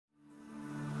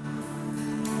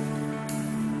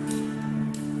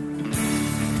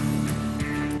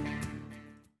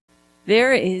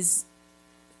There is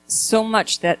so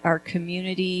much that our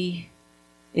community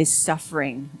is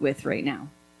suffering with right now.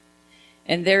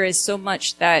 And there is so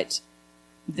much that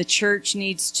the church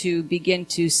needs to begin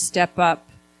to step up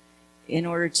in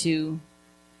order to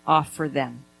offer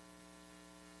them.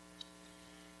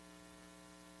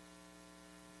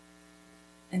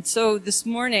 And so this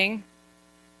morning,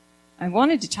 I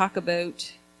wanted to talk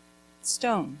about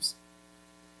stones.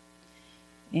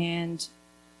 And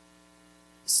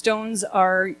stones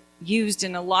are used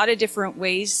in a lot of different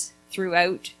ways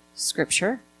throughout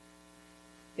Scripture.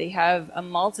 They have a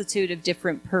multitude of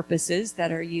different purposes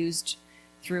that are used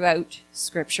throughout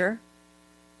Scripture.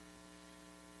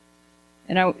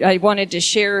 And I wanted to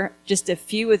share just a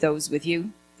few of those with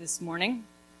you this morning.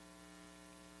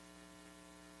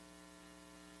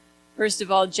 First of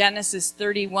all, Genesis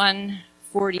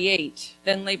 31:48.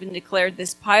 Then Laban declared,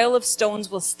 "This pile of stones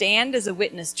will stand as a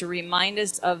witness to remind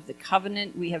us of the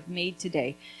covenant we have made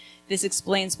today." This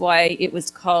explains why it was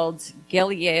called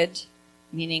Gilead,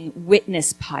 meaning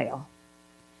witness pile.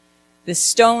 The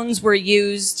stones were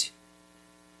used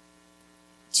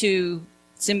to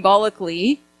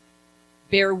symbolically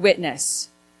bear witness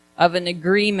of an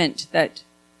agreement that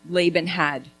Laban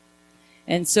had.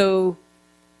 And so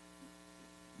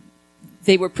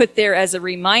they were put there as a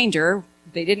reminder.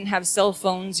 They didn't have cell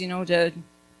phones,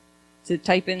 to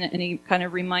type in any kind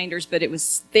of reminders, but it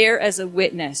was there as a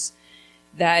witness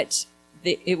that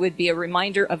it would be a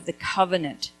reminder of the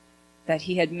covenant that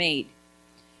he had made.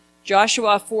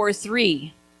 Joshua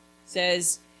 4:3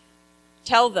 says,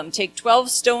 "Tell them, take 12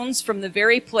 stones from the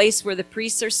very place where the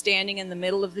priests are standing in the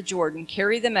middle of the Jordan.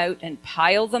 Carry them out and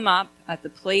pile them up at the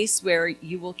place where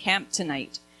you will camp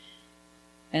tonight."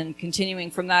 And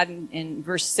continuing from that in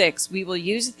verse 6, "We will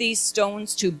use these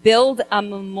stones to build a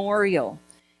memorial.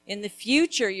 In the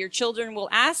future, your children will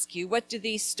ask you, what do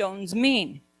these stones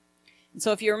mean?" And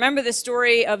so if you remember the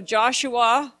story of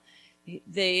Joshua,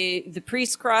 the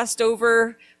priest crossed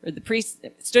over, or the priest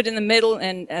stood in the middle,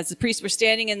 and as the priests were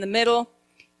standing in the middle,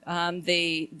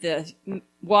 the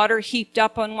water heaped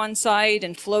up on one side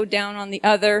and flowed down on the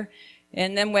other.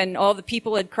 And then when all the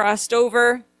people had crossed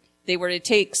over, they were to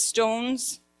take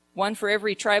stones, one for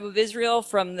every tribe of Israel,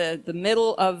 from the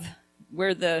middle of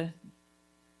where the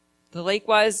lake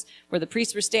was, where the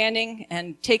priests were standing,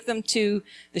 and take them to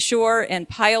the shore and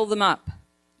pile them up.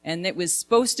 And it was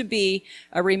supposed to be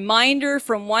a reminder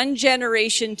from one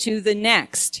generation to the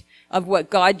next of what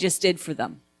God just did for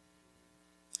them.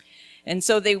 And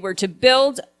so they were to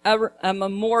build a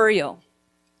memorial.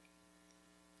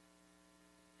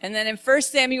 And then in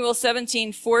 1 Samuel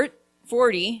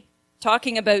 17:40,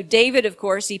 talking about David, of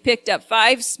course, he picked up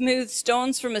 5 smooth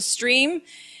stones from a stream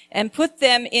and put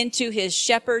them into his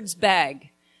shepherd's bag.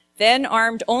 Then,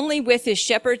 armed only with his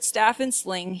shepherd's staff and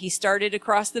sling, he started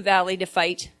across the valley to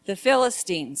fight the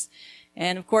Philistines.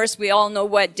 And of course, we all know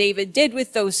what David did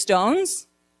with those stones.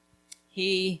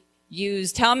 He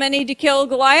used how many to kill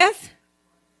Goliath?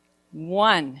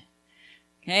 1.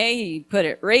 Okay, he put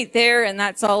it right there, and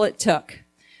that's all it took,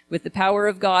 with the power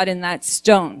of God in that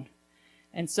stone.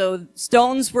 And so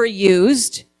stones were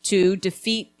used to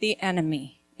defeat the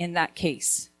enemy in that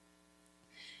case.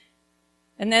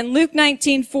 And then Luke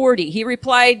 19:40, he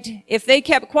replied, "If they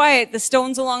kept quiet, the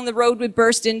stones along the road would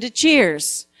burst into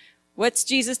cheers." What's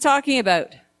Jesus talking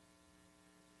about?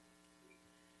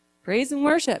 Praise and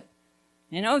worship.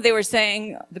 They were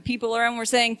saying, the people around were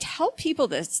saying, "Tell people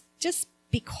this, just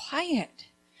be quiet."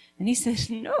 And he says,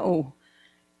 no.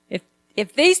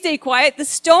 If they stay quiet, the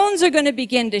stones are going to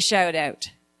begin to shout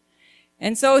out.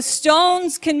 And so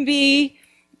stones can be,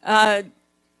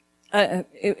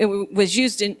 it was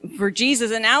used for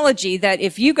Jesus' analogy that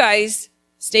if you guys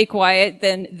stay quiet,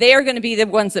 then they're going to be the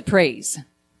ones that praise.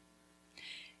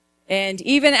 And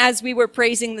even as we were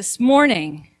praising this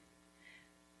morning,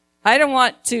 I don't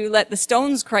want to let the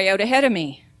stones cry out ahead of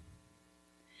me.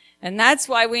 And that's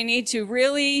why we need to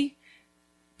really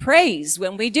praise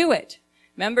when we do it.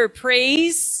 Remember,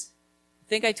 praise, I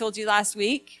think I told you last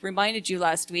week, reminded you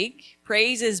last week,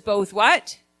 praise is both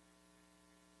what?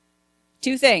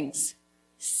 2 things.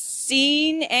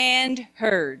 Seen and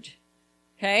heard.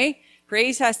 Okay?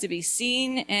 Praise has to be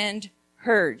seen and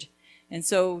heard. And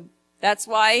so that's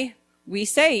why we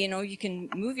say, you can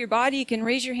move your body, you can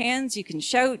raise your hands, you can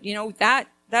shout,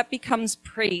 that becomes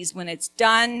praise when it's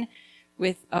done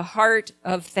with a heart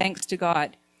of thanks to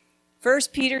God.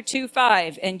 1 Peter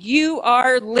 2:5, "And you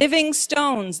are living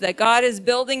stones that God is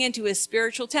building into his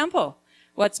spiritual temple.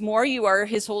 What's more, you are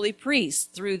his holy priests.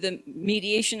 Through the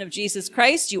mediation of Jesus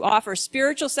Christ, you offer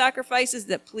spiritual sacrifices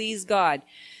that please God."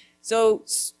 So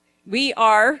we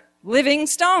are living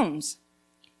stones.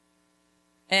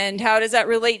 And how does that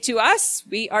relate to us?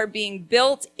 We are being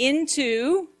built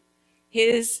into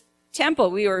his temple.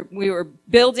 We were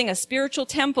building a spiritual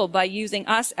temple by using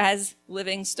us as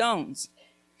living stones.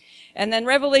 And then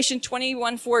Revelation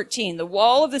 21:14, the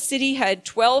wall of the city had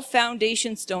 12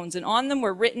 foundation stones, and on them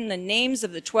were written the names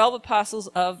of the 12 apostles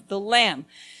of the Lamb.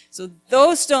 So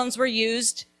those stones were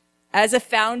used as a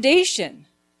foundation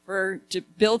to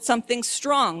build something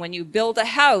strong. When you build a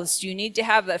house, you need to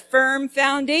have a firm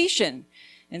foundation.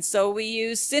 And so we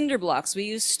use cinder blocks, we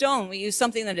use stone, we use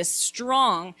something that is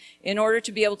strong in order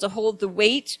to be able to hold the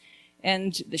weight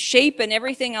and the shape and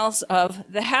everything else of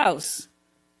the house.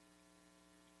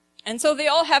 And so they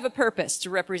all have a purpose to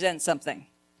represent something.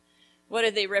 What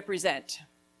do they represent?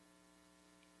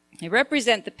 They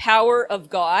represent the power of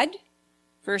God,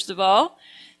 first of all.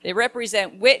 They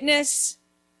represent witness.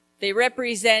 They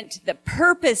represent the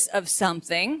purpose of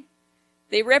something.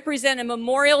 They represent a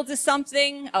memorial to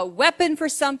something, a weapon for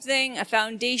something, a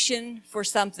foundation for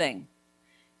something.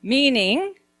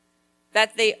 Meaning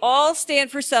that they all stand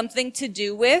for something to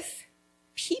do with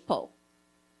people.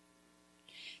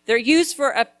 They're used for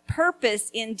a purpose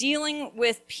in dealing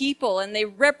with people, and they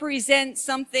represent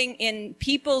something in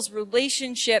people's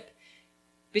relationship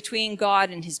between God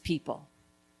and his people.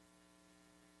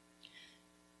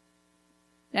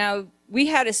 Now, we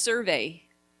had a survey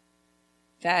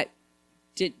that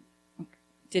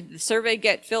did the survey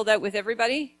get filled out with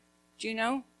everybody? Do you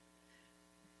know?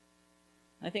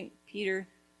 I think Peter,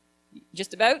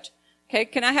 just about. Okay,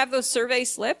 can I have those survey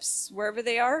slips wherever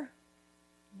they are?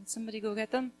 Can somebody go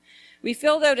get them? We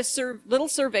filled out a little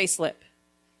survey slip.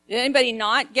 Did anybody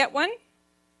not get one?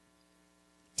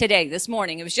 Today, this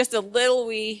morning. It was just a little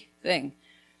wee thing.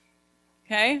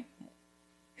 Okay?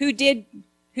 Who did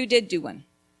do one?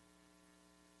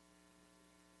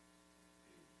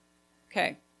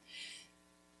 Okay.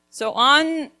 So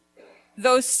on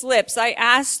those slips, I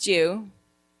asked you,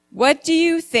 what do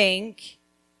you think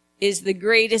is the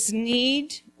greatest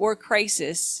need or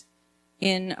crisis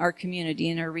in our community,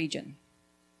 in our region?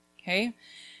 Okay?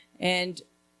 And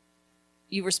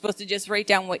you were supposed to just write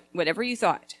down whatever you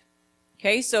thought.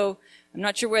 Okay? So I'm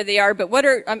not sure where they are, but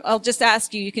I'll just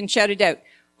ask you, you can shout it out.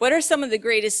 What are some of the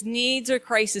greatest needs or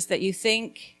crises that you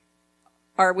think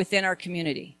are within our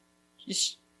community?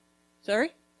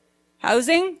 Sorry?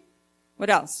 Housing? What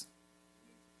else?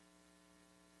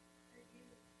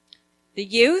 The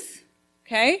youth?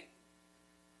 Okay.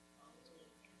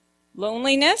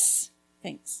 Loneliness?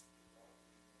 Thanks.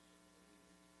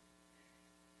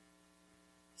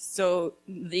 So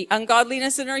the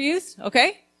ungodliness in our youth?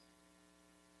 Okay.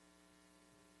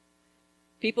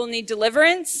 People need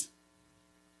deliverance?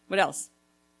 What else?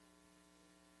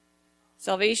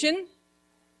 Salvation?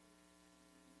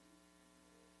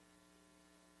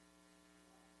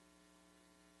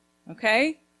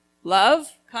 Okay.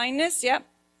 Love, kindness, yep.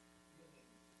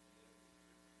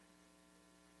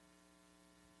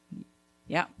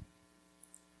 Yeah.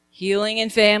 Healing in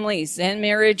families and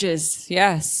marriages,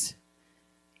 yes.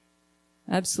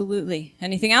 Absolutely.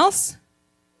 Anything else?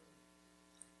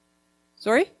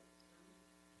 Sorry?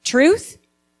 Truth?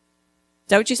 Is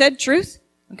that what you said? Truth?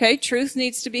 Okay, truth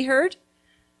needs to be heard.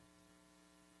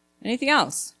 Anything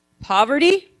else?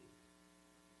 Poverty?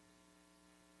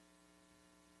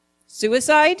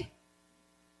 Suicide?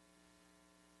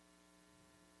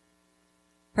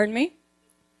 Pardon me?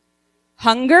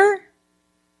 Hunger?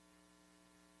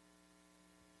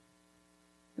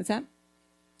 What's that?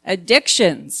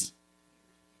 Addictions.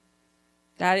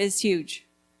 That is huge.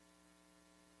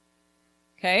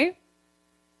 Okay?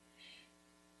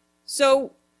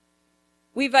 So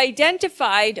we've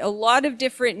identified a lot of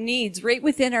different needs right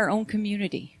within our own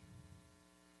community.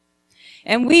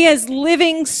 And we as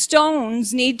living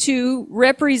stones need to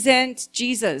represent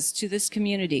Jesus to this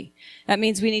community. That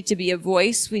means we need to be a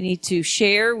voice, we need to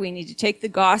share, we need to take the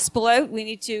gospel out, we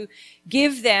need to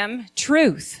give them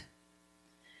truth.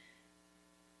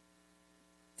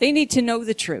 They need to know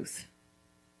the truth,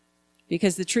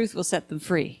 because the truth will set them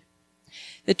free.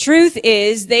 The truth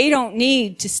is they don't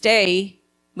need to stay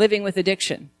living with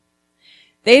addiction.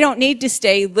 They don't need to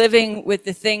stay living with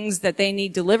the things that they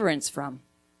need deliverance from.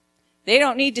 They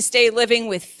don't need to stay living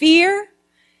with fear.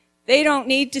 They don't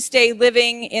need to stay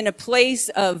living in a place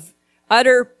of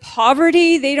utter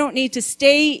poverty. They don't need to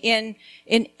stay in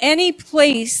any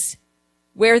place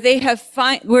where they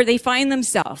find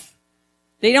themselves.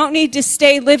 They don't need to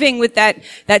stay living with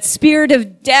that spirit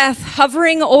of death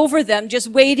hovering over them, just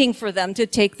waiting for them to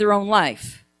take their own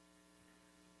life.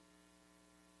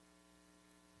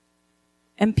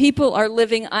 And people are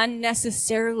living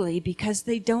unnecessarily because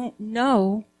they don't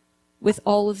know with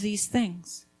all of these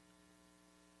things.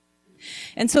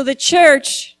 And so the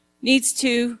church needs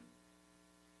to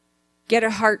get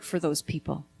a heart for those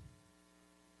people.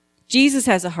 Jesus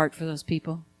has a heart for those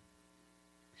people.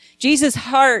 Jesus'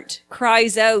 heart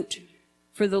cries out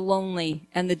for the lonely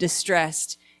and the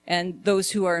distressed and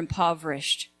those who are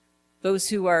impoverished, those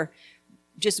who are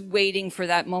just waiting for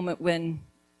that moment when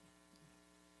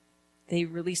they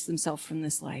release themselves from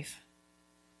this life.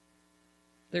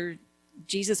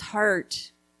 Jesus'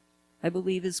 heart, I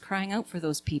believe, is crying out for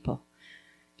those people.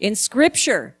 In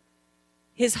Scripture,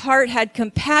 his heart had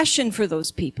compassion for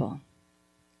those people.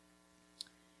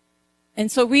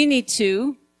 And so we need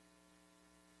to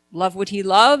love what he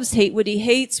loves, hate what he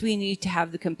hates. We need to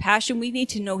have the compassion. We need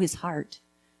to know his heart.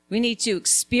 We need to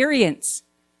experience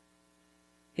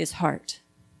his heart,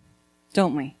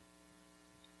 don't we?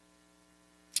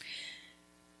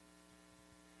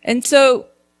 And so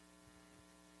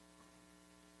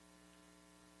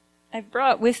I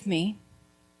brought with me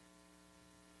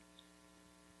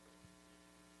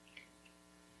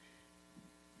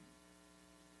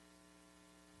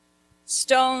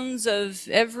stones of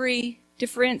every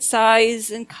different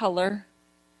size and color,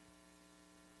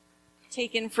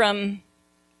 taken from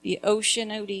the ocean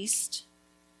out east.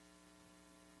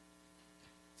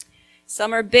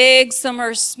 Some are big, some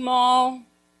are small.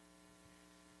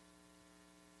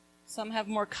 Some have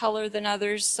more color than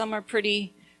others. Some are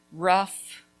pretty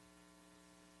rough.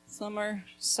 Some are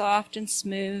soft and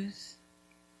smooth.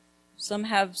 Some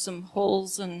have some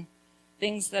holes and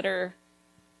things that are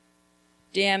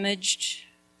damaged.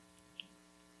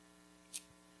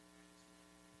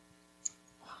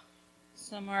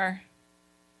 Some are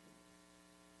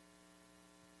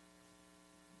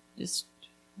just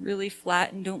really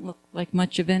flat and don't look like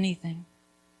much of anything.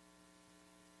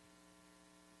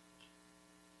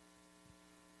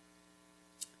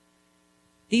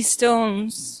 These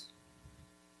stones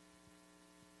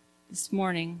this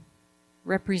morning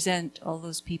represent all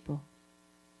those people.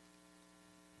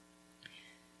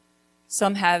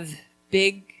 Some have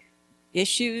big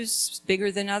issues,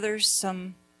 bigger than others.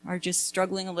 Some are just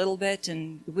struggling a little bit,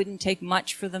 and it wouldn't take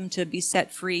much for them to be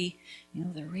set free. You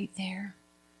know, they're right there.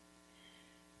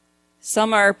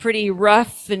 Some are pretty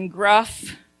rough and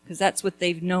gruff, because that's what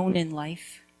they've known in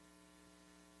life.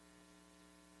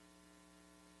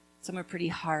 Some are pretty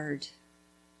hard.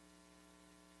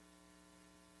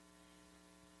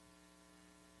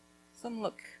 Some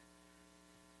look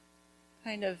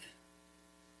kind of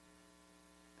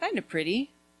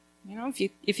pretty. You know,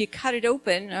 if you cut it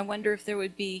open, I wonder if there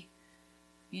would be,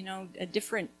 you know, a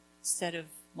different set of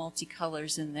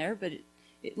multicolors in there, but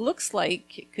it looks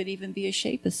like it could even be a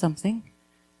shape of something.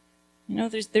 You know,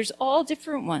 there's all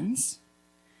different ones.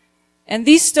 And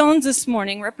these stones this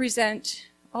morning represent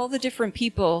all the different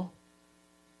people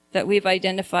that we've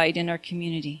identified in our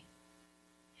community.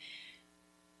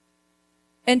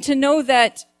 And to know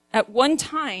that at one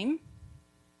time,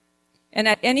 and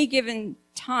at any given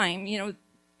time, you know,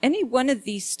 any one of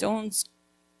these stones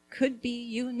could be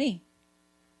you and me.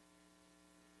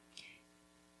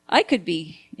 I could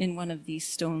be in one of these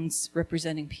stones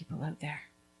representing people out there.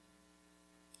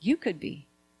 You could be.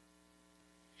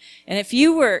 And if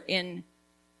you were in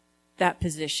that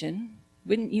position,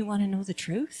 wouldn't you want to know the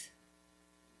truth?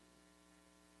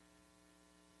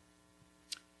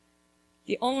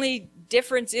 The only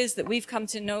difference is that we've come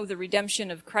to know the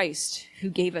redemption of Christ, who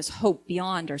gave us hope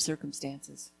beyond our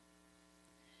circumstances.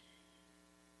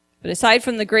 But aside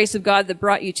from the grace of God that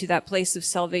brought you to that place of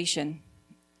salvation,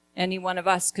 any one of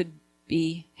us could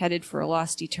be headed for a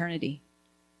lost eternity.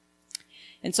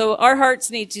 And so our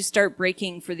hearts need to start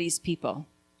breaking for these people.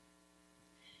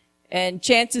 And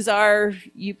chances are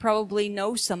you probably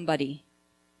know somebody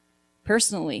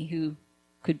personally who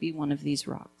could be one of these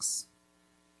rocks.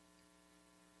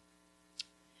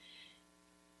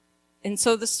 And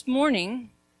so this morning,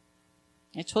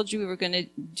 I told you we were going to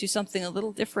do something a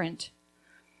little different.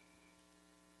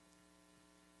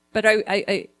 But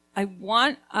I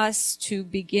want us to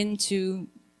begin to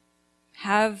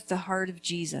have the heart of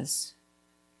Jesus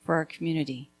for our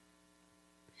community.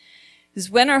 Because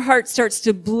when our heart starts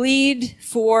to bleed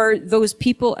for those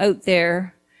people out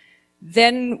there,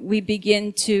 then we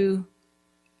begin to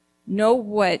know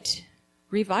what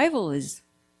revival is.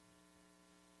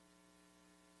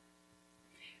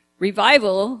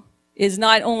 Revival is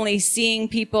not only seeing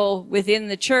people within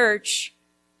the church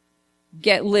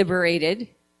get liberated.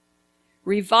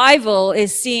 Revival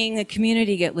is seeing the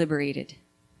community get liberated.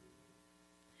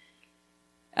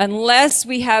 Unless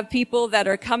we have people that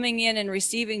are coming in and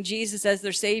receiving Jesus as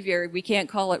their Savior, we can't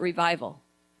call it revival.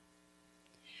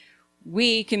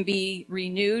 we can be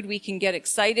renewed, we can get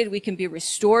excited, we can be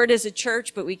restored as a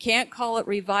church, but we can't call it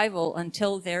revival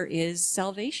until there is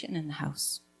salvation in the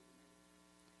house.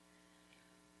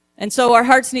 And so our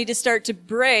hearts need to start to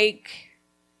break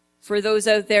for those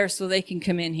out there so they can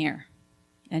come in here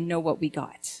and know what we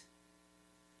got.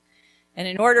 And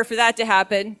in order for that to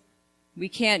happen, we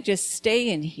can't just stay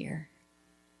in here.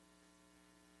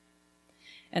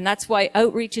 And that's why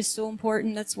outreach is so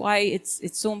important. That's why it's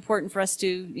so important for us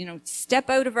to, step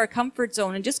out of our comfort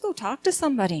zone and just go talk to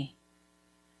somebody.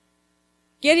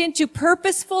 Get into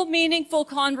purposeful, meaningful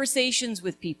conversations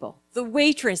with people. The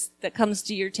waitress that comes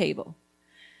to your table.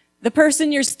 The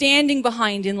person you're standing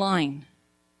behind in line.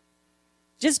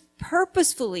 Just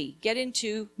purposefully get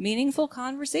into meaningful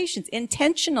conversations,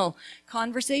 intentional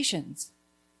conversations,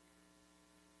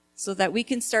 so that we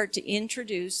can start to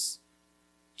introduce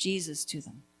Jesus to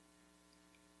them.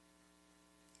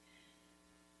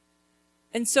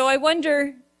 And so I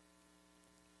wonder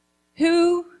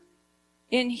who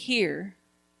in here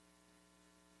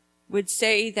would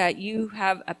say that you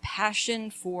have a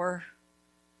passion for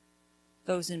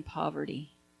those in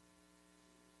poverty.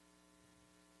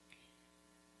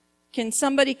 Can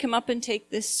somebody come up and take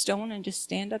this stone and just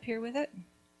stand up here with it?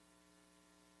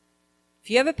 If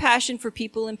you have a passion for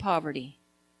people in poverty,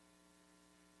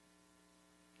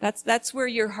 that's where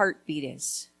your heartbeat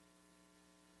is.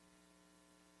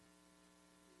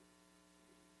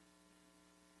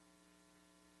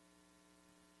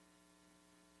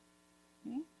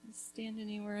 Okay, stand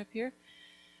anywhere up here.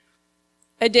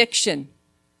 Addiction.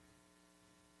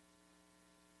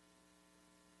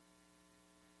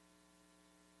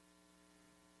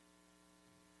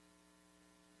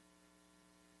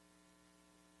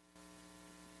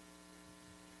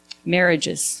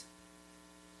 Marriages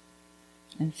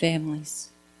and families.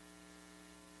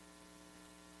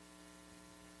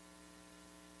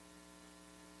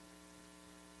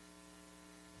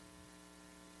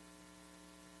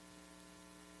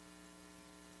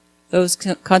 Those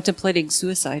contemplating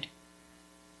suicide.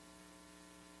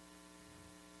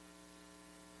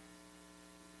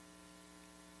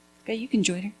 Okay, you can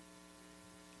join her.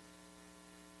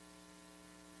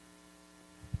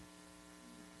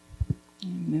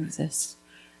 Move this.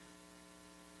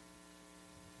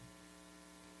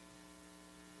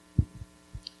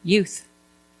 Youth.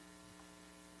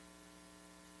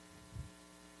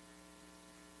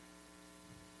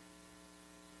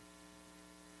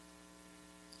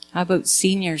 How about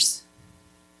seniors?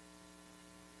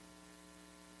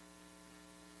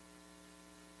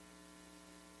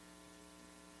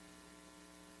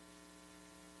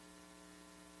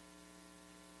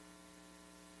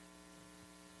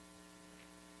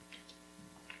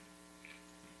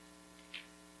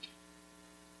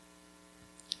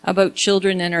 How about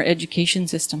children and our education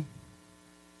system?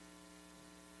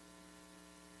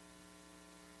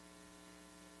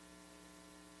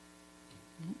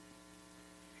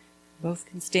 Both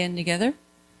can stand together.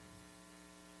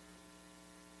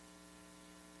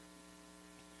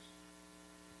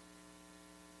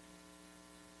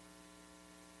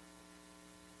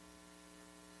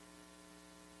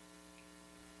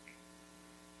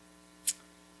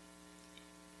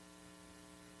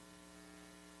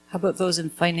 How about those in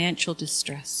financial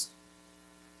distress?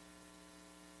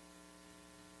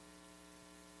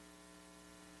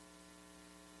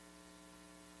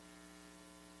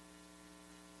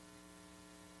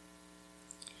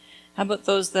 How about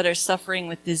those that are suffering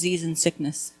with disease and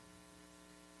sickness?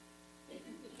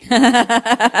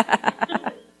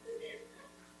 I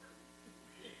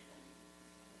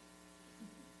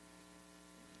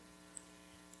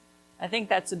think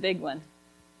that's a big one.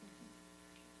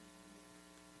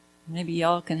 Maybe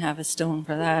y'all can have a stone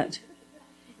for that.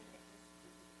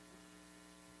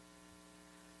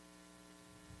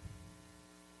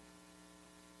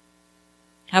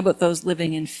 How about those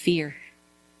living in fear?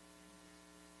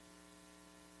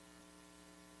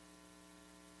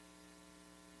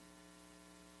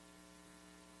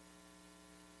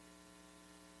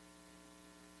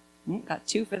 Got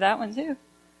two for that one too.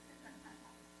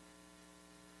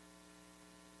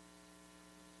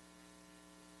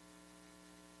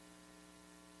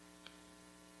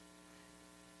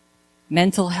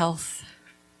 Mental health.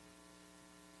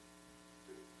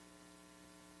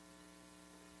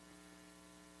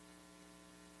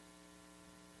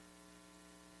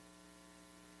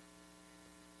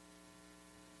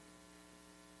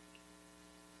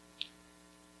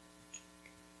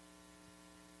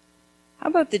 How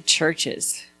about the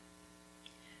churches?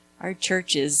 Our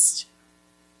churches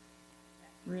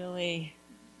really...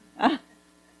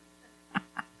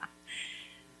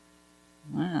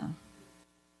 Wow.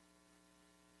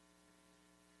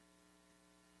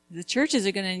 The churches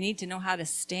are going to need to know how to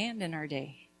stand in our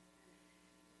day.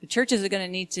 The churches are going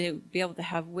to need to be able to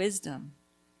have wisdom.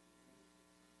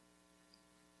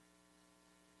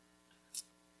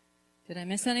 Did I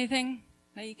miss anything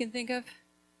that you can think of?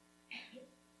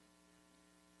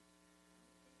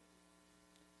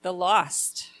 The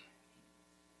lost.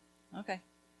 Okay.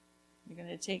 You're going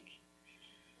to take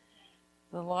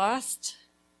the lost?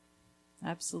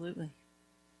 Absolutely.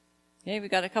 Okay, we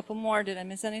got a couple more. Did I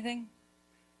miss anything?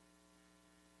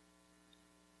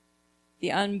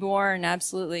 The unborn,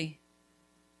 absolutely.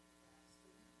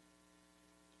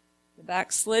 The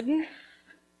backslidden.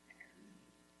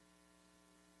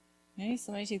 Okay,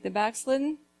 somebody take the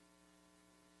backslidden.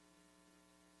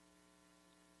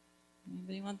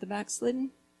 Anybody want the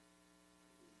backslidden?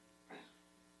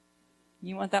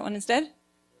 You want that one instead?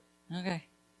 Okay.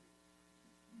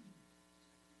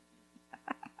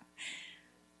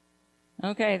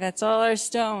 Okay, that's all our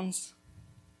stones.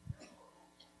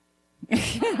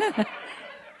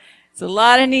 It's a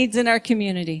lot of needs in our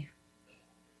community.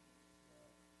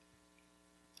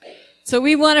 So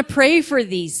we want to pray for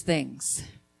these things.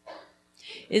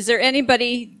 Is there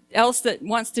anybody else that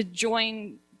wants to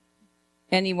join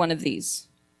any one of these?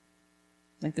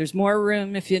 Like there's more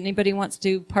room if anybody wants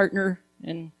to partner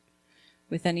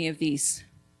with any of these.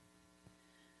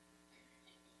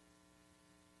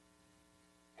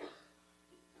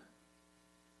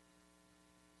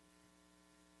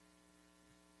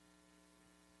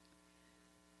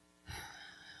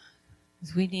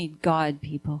 We need God,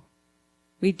 people.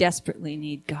 We desperately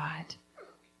need God.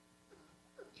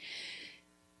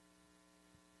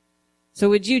 So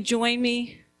would you join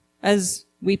me as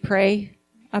we pray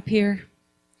up here?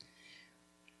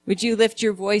 Would you lift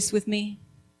your voice with me?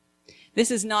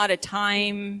 This is not a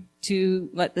time to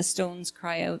let the stones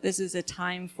cry out. This is a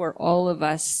time for all of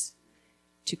us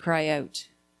to cry out.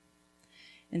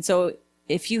 And so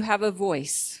if you have a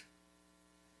voice,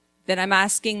 then I'm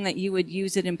asking that you would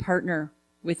use it and partner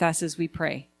with us as we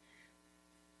pray.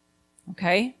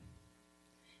 Okay?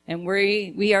 And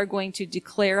we are going to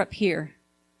declare up here.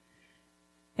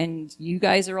 And you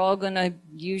guys are all going to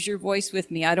use your voice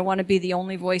with me. I don't want to be the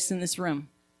only voice in this room.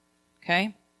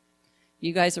 Okay?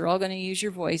 You guys are all going to use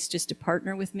your voice just to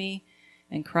partner with me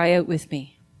and cry out with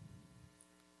me.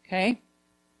 Okay?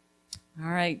 All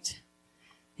right.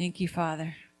 Thank you,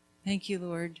 Father. Thank you,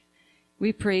 Lord.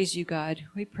 We praise you, God.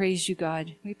 We praise you,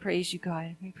 God. We praise you,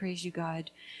 God. We praise you, God.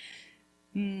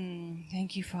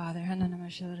 Thank you, Father.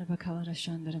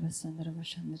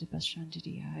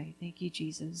 Thank you,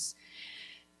 Jesus.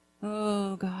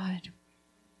 Oh, God.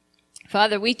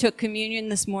 Father, we took communion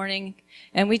this morning,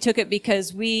 and we took it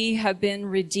because we have been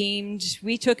redeemed.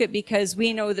 We took it because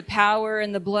we know the power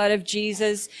and the blood of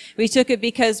Jesus. We took it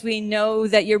because we know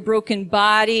that your broken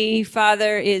body,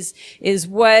 Father, is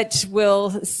what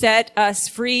will set us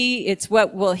free. It's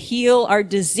what will heal our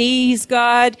disease,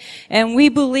 God. And we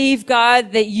believe,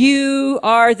 God, that you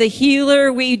are the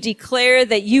healer. We declare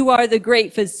that you are the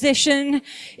great physician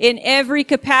in every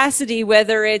capacity,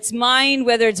 whether it's mind,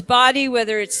 whether it's body,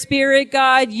 whether it's spirit.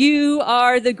 God, you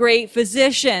are the great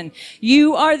physician.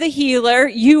 You are the healer.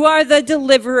 You are the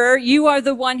deliverer. You are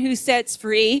the one who sets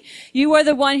free. You are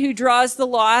the one who draws the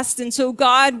lost. And so,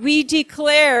 God, we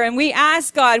declare and we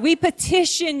ask, God, we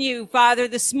petition you, Father,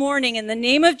 this morning in the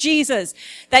name of Jesus,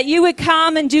 that you would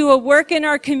come and do a work in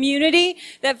our community,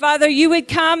 that, Father, you would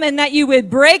come and that you would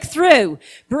break through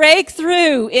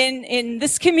in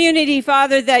this community,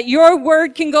 Father, that your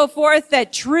word can go forth,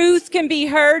 that truth can be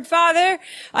heard, Father.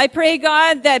 I pray,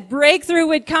 God, that breakthrough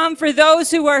would come for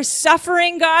those who are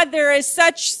suffering, God. There is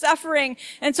such suffering.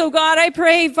 And so, God, I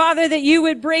pray, Father, that you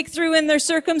would break through in their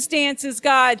circumstances,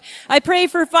 God. I pray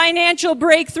for financial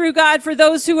breakthrough, God, for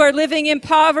those who are living in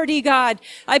poverty, God.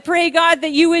 I pray, God,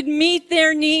 that you would meet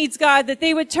their needs, God, that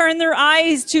they would turn their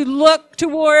eyes to look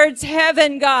towards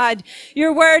heaven, God.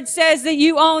 Your word says that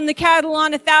you own the cattle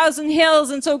on 1,000 hills.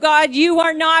 And so, God, you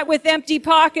are not with empty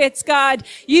pockets, God.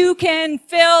 You can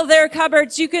fill their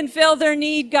cupboards. You can fill their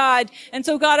need, God. And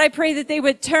so, God, I pray that they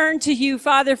would turn to you,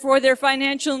 Father, for their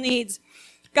financial needs.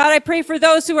 God, I pray for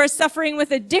those who are suffering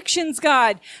with addictions,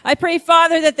 God. I pray,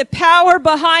 Father, that the power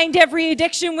behind every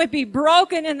addiction would be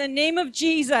broken in the name of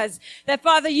Jesus. That,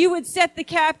 Father, you would set the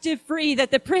captive free,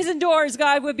 that the prison doors,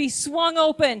 God, would be swung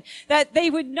open, that they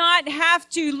would not have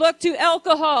to look to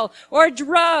alcohol or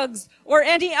drugs or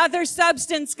any other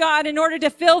substance, God, in order to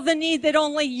fill the need that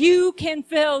only you can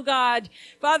fill, God.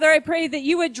 Father, I pray that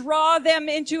you would draw them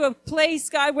into a place,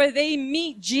 God, where they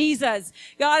meet Jesus.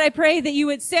 God, I pray that you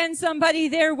would send somebody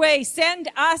there their way. Send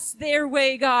us their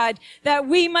way, God, that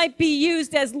we might be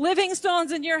used as living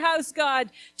stones in your house,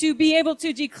 God, to be able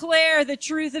to declare the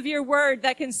truth of your word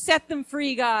that can set them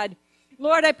free, God.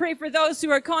 Lord, I pray for those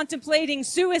who are contemplating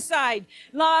suicide.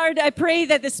 Lord, I pray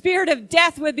that the spirit of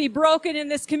death would be broken in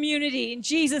this community in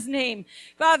Jesus' name.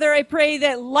 Father, I pray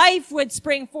that life would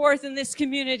spring forth in this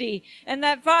community, and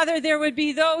that, Father, there would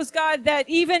be those, God, that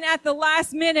even at the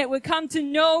last minute would come to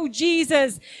know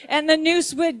Jesus, and the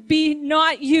noose would be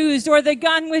not used, or the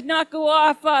gun would not go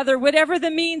off, Father, whatever the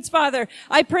means, Father.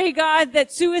 I pray, God,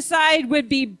 that suicide would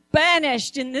be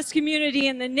banished in this community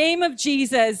in the name of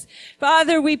Jesus.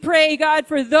 Father, we pray, God,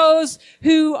 for those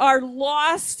who are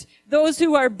lost, those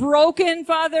who are broken,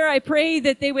 Father. I pray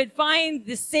that they would find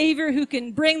the Savior who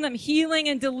can bring them healing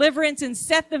and deliverance and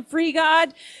set them free,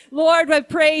 God. Lord, I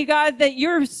pray, God, that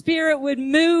your Spirit would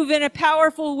move in a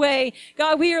powerful way.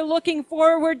 God, we are looking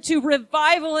forward to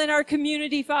revival in our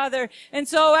community, Father. And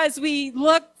so as we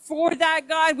look for that,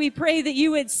 God, we pray that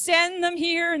you would send them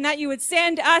here and that you would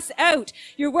send us out.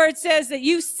 Your word says that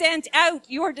you sent out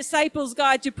your disciples,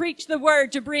 God, to preach the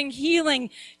word, to bring healing,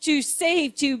 to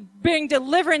save, to bring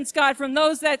deliverance, God, from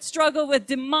those that struggle with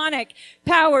demonic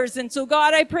powers. And so,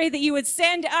 God, I pray that you would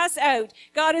send us out.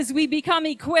 God, as we become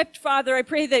equipped, Father, I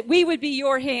pray that we would be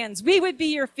your hands, we would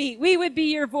be your feet, we would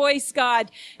be your voice,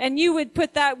 God, and you would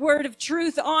put that word of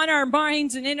truth on our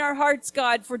minds and in our hearts,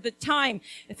 God, for the time,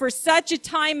 for such a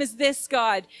time as this,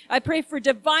 God. I pray for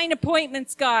divine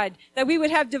appointments, God, that we would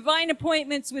have divine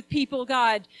appointments with people,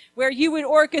 God, where you would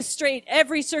orchestrate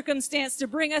every circumstance to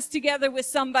bring us together with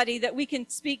somebody that we can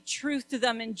speak truth to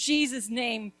them in Jesus'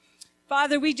 name.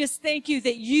 Father, we just thank you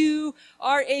that you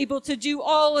are able to do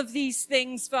all of these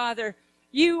things, Father.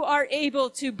 You are able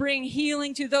to bring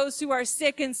healing to those who are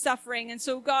sick and suffering. And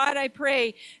so, God, I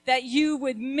pray that you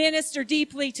would minister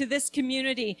deeply to this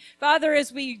community. Father,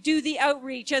 as we do the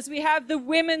outreach, as we have the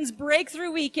Women's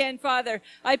Breakthrough Weekend, Father,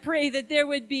 I pray that there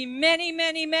would be many,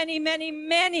 many, many, many,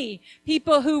 many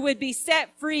people who would be set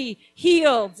free,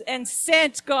 healed, and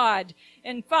sent, God.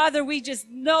 And Father, we just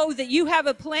know that you have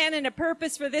a plan and a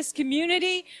purpose for this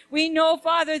community. We know,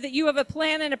 Father, that you have a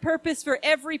plan and a purpose for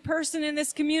every person in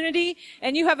this community.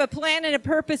 And you have a plan and a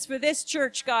purpose for this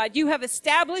church, God. You have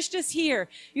established us here.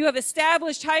 You have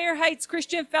established Higher Heights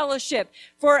Christian Fellowship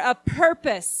for a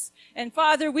purpose. And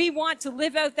Father, we want to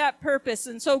live out that purpose.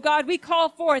 And so, God, we call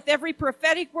forth every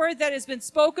prophetic word that has been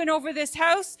spoken over this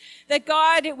house, that,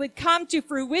 God, it would come to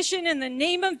fruition in the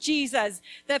name of Jesus.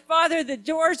 That, Father, the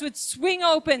doors would swing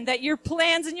open, that your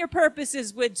plans and your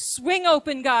purposes would swing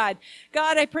open, God.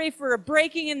 God, I pray for a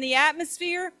breaking in the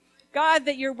atmosphere. God,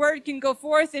 that your word can go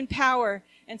forth in power.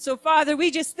 And so, Father,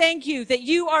 we just thank you that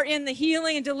you are in the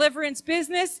healing and deliverance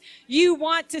business. You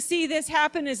want to see this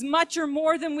happen as much or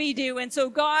more than we do. And so,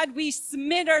 God, we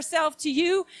submit ourselves to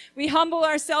you. We humble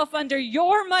ourselves under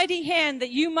your mighty hand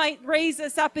that you might raise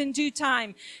us up in due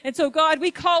time. And so, God,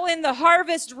 we call in the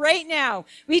harvest right now.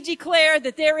 We declare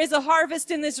that there is a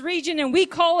harvest in this region, and we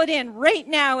call it in right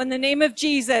now in the name of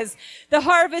Jesus. The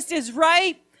harvest is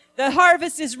ripe. The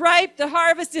harvest is ripe, the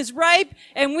harvest is ripe,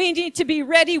 and we need to be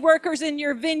ready workers in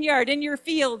your vineyard, in your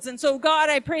fields. And so, God,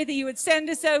 I pray that you would send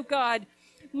us out, God.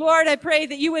 Lord, I pray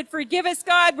that you would forgive us,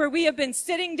 God, where we have been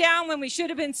sitting down when we should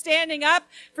have been standing up.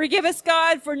 Forgive us,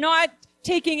 God, for not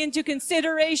taking into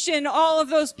consideration all of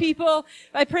those people.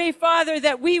 I pray, Father,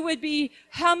 that we would be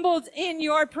humbled in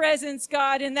your presence,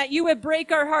 God, and that you would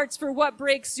break our hearts for what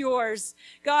breaks yours.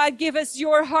 God, give us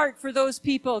your heart for those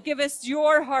people. Give us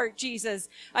your heart, Jesus.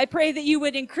 I pray that you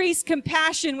would increase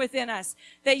compassion within us,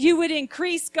 that you would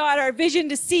increase, God, our vision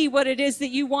to see what it is that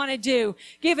you want to do.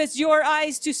 Give us your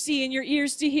eyes to see and your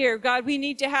ears to hear. God, we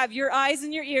need to have your eyes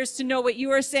and your ears to know what you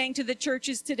are saying to the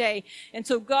churches today. And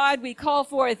so, God, we call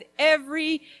forth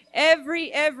everything, every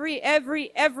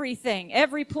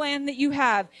plan that you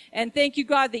have. And thank you,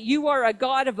 God, that you are a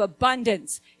God of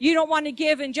abundance. You don't want to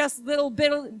give in just little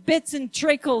bits and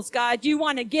trickles, God. You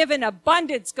want to give in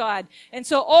abundance, God. And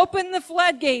so open the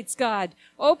floodgates, God.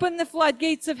 Open the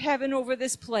floodgates of heaven over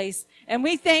this place. And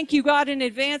we thank you, God, in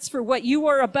advance for what you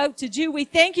are about to do. We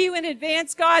thank you in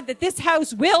advance, God, that this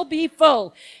house will be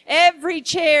full. Every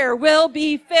chair will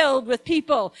be filled with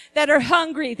people that are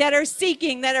hungry, that are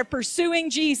seeking, that are pursuing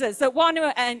Jesus, that want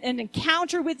an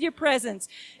encounter with your presence.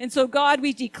 And so, God,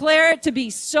 we declare it to be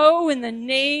so in the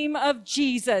name of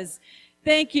Jesus.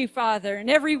 Thank you, Father. And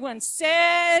everyone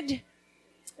said,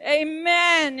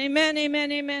 amen, amen,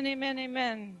 amen, amen, amen,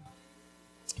 amen.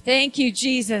 Thank you,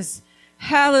 Jesus.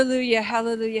 Hallelujah,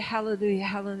 hallelujah, hallelujah,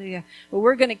 hallelujah. Well,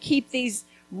 we're going to keep these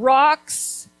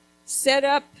rocks set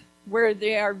up where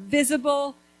they are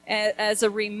visible as a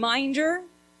reminder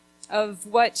of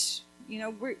what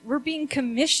we're being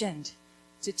commissioned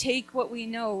to take what we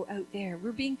know out there.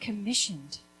 We're being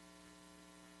commissioned.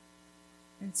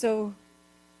 And so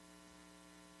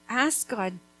ask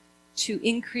God to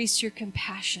increase your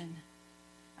compassion.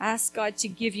 Ask God to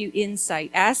give you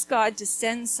insight. Ask God to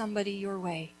send somebody your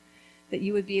way that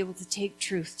you would be able to take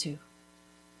truth to.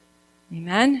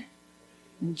 Amen?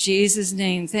 In Jesus'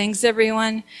 name. Thanks,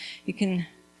 everyone. You can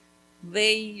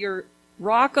lay your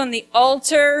rock on the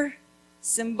altar.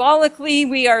 Symbolically,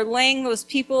 we are laying those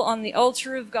people on the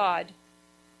altar of God.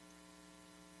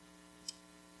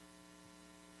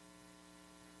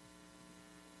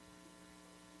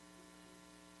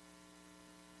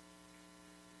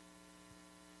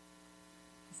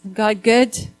 Isn't God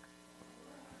good?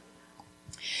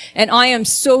 And I am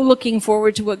so looking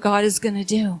forward to what God is going to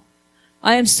do.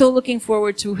 I am so looking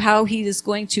forward to how He is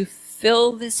going to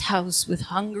fill this house with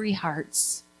hungry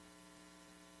hearts.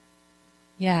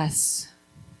 Yes.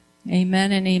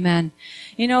 Amen and amen.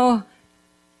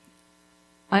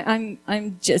 I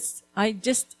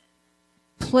just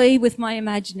play with my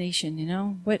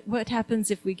imagination, What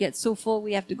happens if we get so full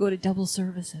we have to go to double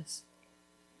services?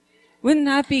 Wouldn't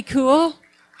that be cool?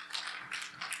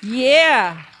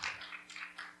 Yeah.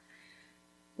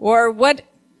 Or what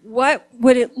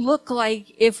would it look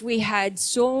like if we had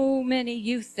so many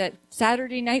youth that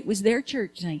Saturday night was their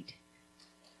church night?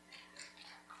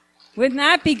 Wouldn't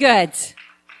that be good?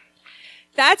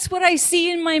 That's what I see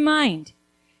in my mind.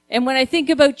 And when I think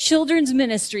about children's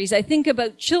ministries, I think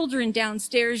about children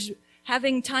downstairs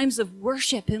having times of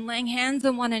worship and laying hands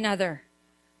on one another.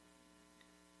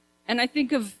 And I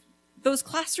think of those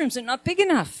classrooms are not big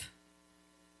enough.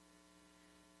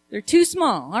 They're too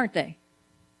small, aren't they?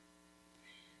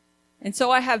 And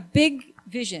so I have big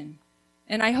vision.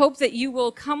 And I hope that you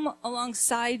will come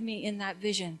alongside me in that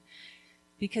vision.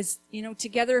 Because,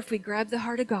 together if we grab the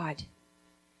heart of God,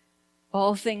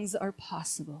 all things are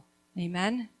possible.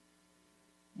 Amen?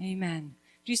 Amen.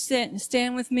 Do you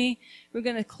stand with me? We're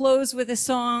going to close with a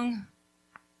song.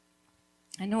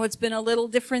 I know it's been a little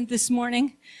different this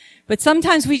morning, but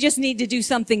sometimes we just need to do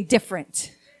something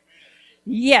different.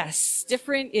 Yes,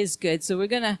 different is good. So we're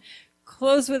going to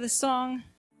close with a song.